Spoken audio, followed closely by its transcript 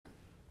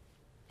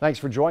Thanks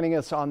for joining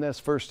us on this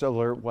first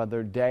alert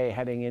weather day.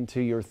 Heading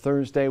into your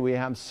Thursday, we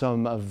have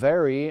some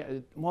very,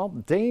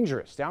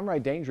 dangerous,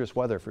 downright dangerous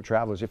weather for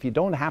travelers. If you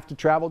don't have to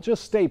travel,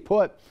 just stay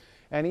put.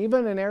 And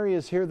even in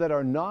areas here that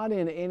are not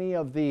in any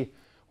of the,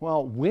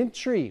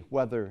 wintry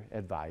weather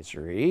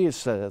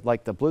advisories,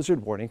 like the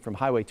blizzard warning from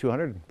Highway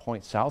 200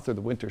 point south, or the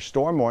winter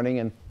storm warning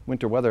and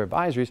winter weather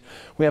advisories,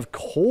 we have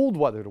cold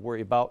weather to worry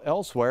about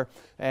elsewhere.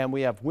 And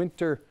we have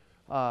winter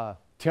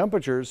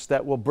temperatures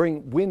that will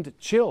bring wind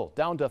chill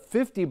down to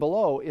 50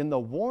 below in the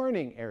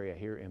warning area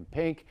here in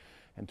pink,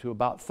 and to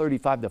about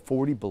 35 to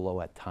 40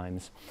 below at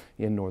times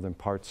in northern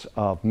parts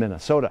of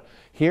Minnesota.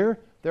 Here,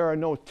 there are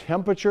no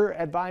temperature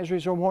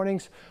advisories or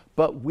warnings,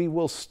 but we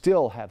will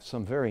still have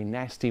some very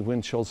nasty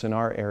wind chills in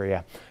our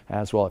area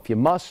as well. If you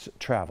must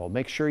travel,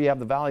 make sure you have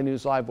the Valley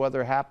News Live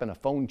weather app and a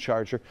phone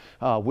charger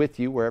with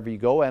you wherever you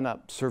go, and a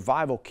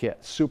survival kit,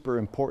 super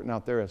important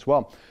out there as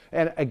well.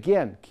 And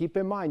again, keep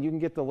in mind, you can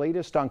get the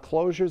latest on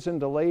closures and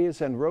delays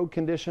and road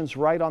conditions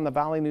right on the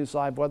Valley News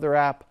Live weather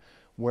app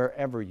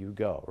wherever you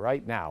go.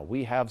 Right now,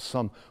 we have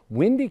some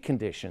windy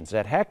conditions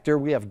at Hector.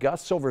 We have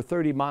gusts over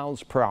 30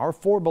 miles per hour,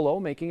 4 below,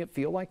 making it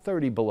feel like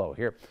 30 below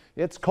here.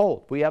 It's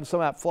cold. We have some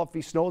of that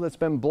fluffy snow that's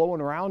been blowing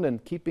around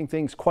and keeping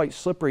things quite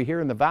slippery here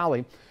in the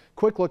valley.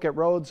 Quick look at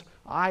roads.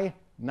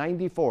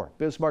 I-94,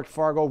 Bismarck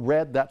Fargo,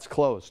 red, that's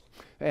closed.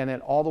 And then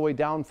all the way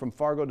down from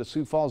Fargo to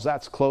Sioux Falls,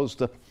 that's closed.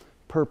 The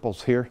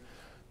purples here.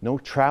 No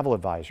travel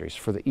advisories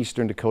for the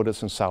eastern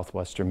Dakotas and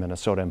southwestern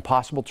Minnesota.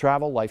 Impossible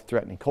travel,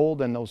 life-threatening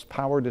cold, and those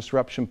power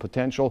disruption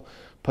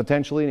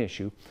potentially an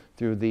issue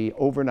through the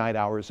overnight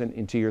hours and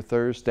into your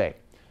Thursday.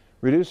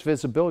 Reduced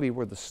visibility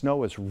where the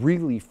snow is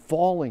really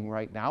falling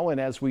right now.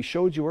 And as we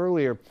showed you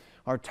earlier,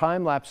 our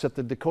time lapse at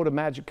the Dakota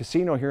Magic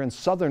Casino here in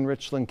southern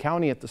Richland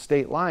County at the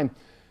state line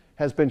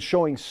has been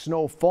showing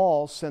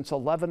snowfall since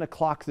 11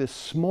 o'clock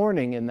this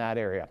morning in that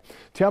area.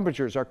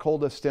 Temperatures are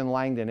coldest in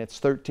Langdon. It's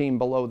 13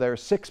 below there,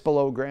 6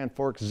 below Grand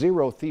Forks,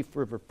 0 Thief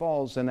River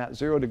Falls, and that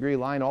 0-degree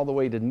line all the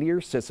way to near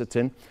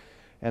Sisseton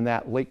and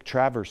that Lake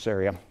Traverse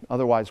area.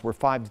 Otherwise, we're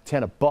 5 to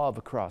 10 above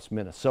across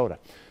Minnesota.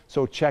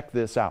 So check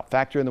this out.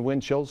 Factor in the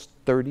wind chills,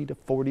 30 to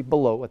 40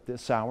 below at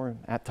this hour.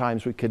 At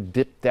times, we could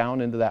dip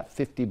down into that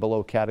 50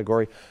 below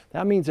category.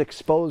 That means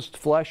exposed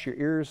flesh, your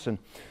ears and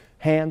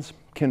hands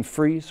can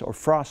freeze, or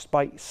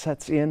frostbite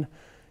sets in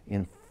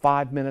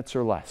 5 minutes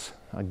or less.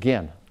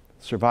 Again,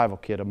 survival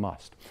kit a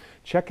must.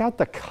 Check out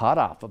the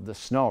cutoff of the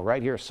snow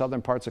right here,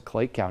 southern parts of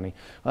Clay County,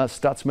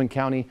 Stutzman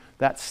County,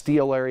 that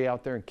Steele area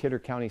out there in Kidder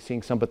County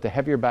seeing some, but the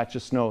heavier batch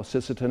of snow,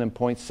 Sisseton and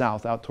Point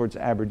South out towards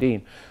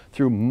Aberdeen,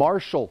 through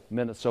Marshall,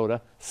 Minnesota,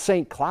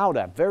 St. Cloud,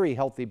 a very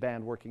healthy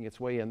band working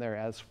its way in there,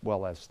 as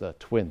well as the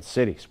Twin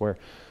Cities, where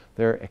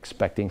they're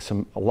expecting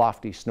some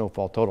lofty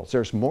snowfall totals.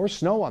 There's more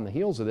snow on the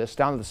heels of this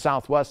down to the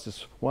southwest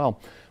as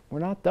well. We're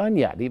not done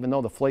yet, even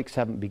though the flakes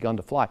haven't begun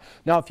to fly.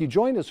 Now, if you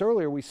joined us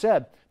earlier, we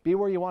said be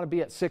where you want to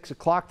be at 6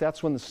 o'clock.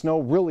 That's when the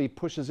snow really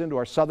pushes into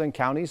our southern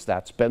counties.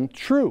 That's been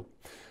true.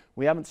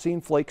 We haven't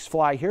seen flakes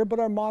fly here, but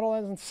our model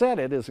hasn't said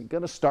it isn't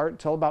going to start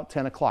until about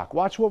 10 o'clock.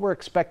 Watch what we're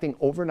expecting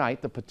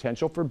overnight, the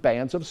potential for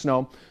bands of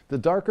snow. The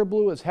darker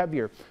blue is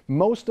heavier.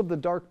 Most of the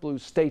dark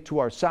blues stay to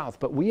our south,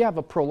 but we have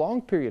a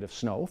prolonged period of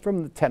snow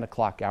from the 10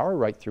 o'clock hour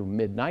right through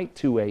midnight,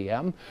 2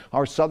 a.m.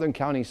 Our southern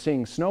counties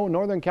seeing snow.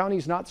 Northern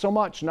counties, not so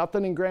much.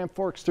 Nothing in Grand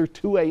Forks through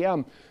 2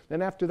 a.m.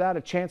 Then after that,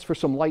 a chance for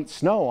some light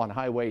snow on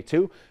Highway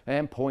 2,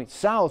 and Point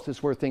South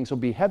is where things will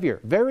be heavier.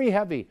 Very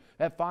heavy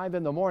at 5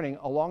 in the morning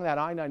along that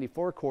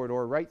I-94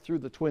 corridor right through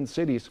the Twin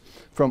Cities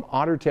from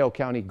Otter Tail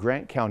County,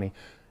 Grant County,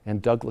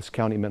 and Douglas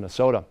County,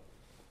 Minnesota.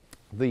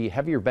 The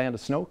heavier band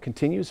of snow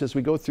continues as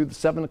we go through the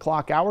 7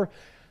 o'clock hour.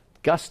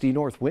 Gusty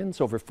north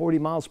winds over 40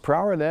 miles per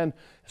hour. Then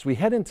as we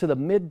head into the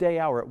midday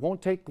hour, it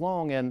won't take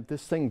long and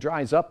this thing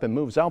dries up and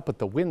moves out, but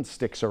the wind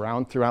sticks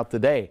around throughout the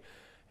day.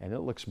 And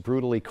it looks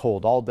brutally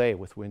cold all day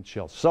with wind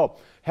chills. So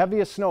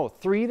heaviest snow,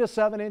 3 to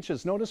 7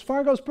 inches. Notice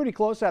Fargo's pretty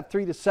close at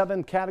 3 to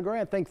 7 category.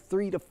 I think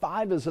 3 to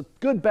 5 is a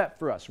good bet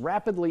for us.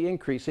 Rapidly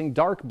increasing,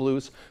 dark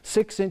blues,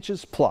 6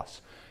 inches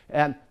plus.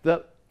 And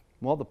the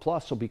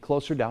plus will be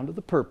closer down to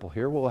the purple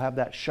here. We'll have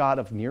that shot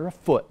of near a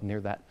foot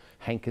near that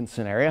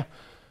Hankinson area.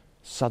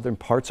 Southern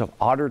parts of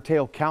Otter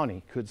Tail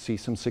County could see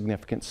some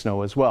significant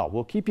snow as well.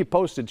 We'll keep you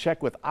posted.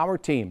 Check with our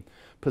team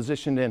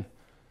positioned in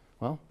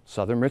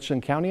southern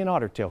Richland County and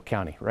Otter Tail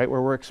County, right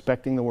where we're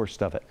expecting the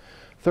worst of it.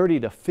 30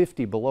 to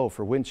 50 below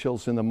for wind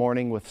chills in the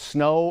morning with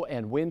snow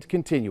and wind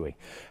continuing.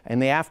 In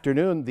the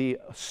afternoon, the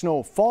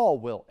snowfall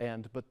will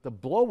end, but the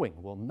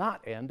blowing will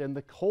not end, and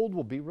the cold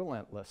will be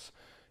relentless.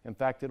 In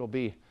fact, it'll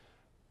be,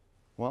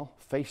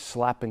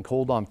 face-slapping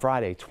cold on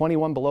Friday.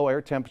 21 below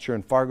air temperature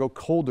in Fargo,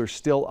 colder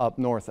still up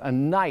north. A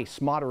nice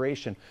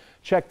moderation.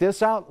 Check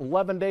this out,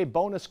 11-day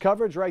bonus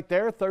coverage right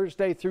there,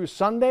 Thursday through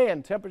Sunday,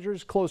 and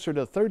temperatures closer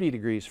to 30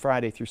 degrees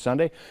Friday through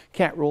Sunday.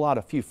 Can't rule out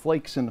a few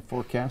flakes in the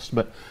forecast,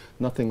 but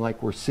nothing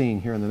like we're seeing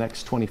here in the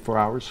next 24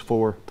 hours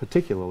for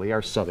particularly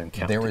our southern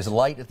counties. There is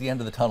light at the end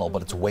of the tunnel,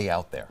 but it's way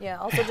out there. Yeah,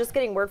 also just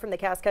getting word from the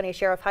Cass County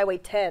Sheriff, Highway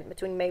 10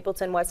 between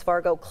Mapleton and West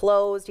Fargo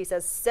closed. He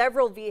says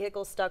several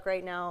vehicles stuck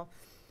right now.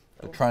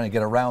 They're trying to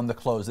get around the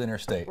closed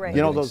interstate. Right.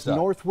 You know, Getting those stuck.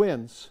 north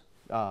winds,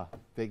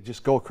 they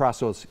just go across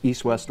those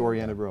east-west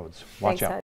oriented roads. Watch Thanks, out. Ted.